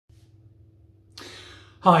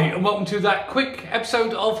Hi and welcome to that quick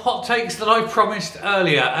episode of Hot Takes that I promised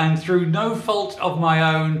earlier, and through no fault of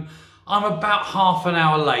my own I'm about half an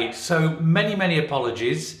hour late, so many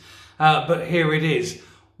apologies, but here it is.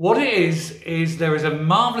 What it is there is a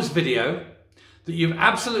marvellous video that you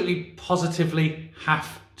absolutely positively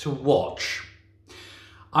have to watch.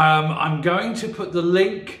 I'm going to put the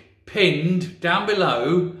link pinned down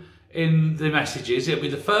below in the messages. It'll be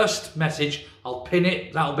the first message, I'll pin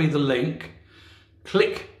it, that'll be the link.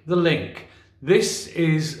 Click the link. This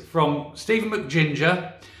is from Stephen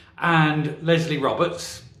McGinger and Lesley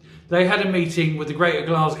Roberts. They had a meeting with the Greater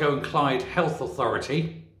Glasgow and Clyde Health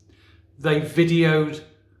Authority. They videoed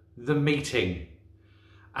the meeting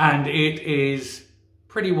and it is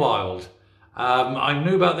pretty wild. I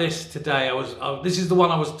knew about this today. This is the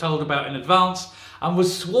one I was told about in advance and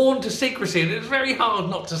was sworn to secrecy, and it's very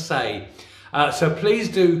hard not to say. So please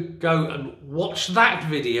do go and watch that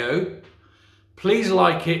video. Please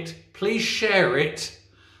like it, please share it,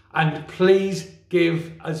 and please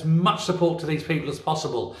give as much support to these people as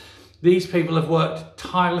possible. These people have worked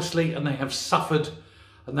tirelessly and they have suffered,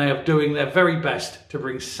 and they are doing their very best to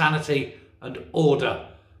bring sanity and order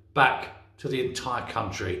back to the entire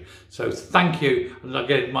country. So thank you, and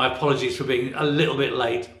again, my apologies for being a little bit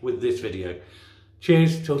late with this video.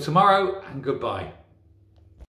 Cheers till tomorrow and goodbye.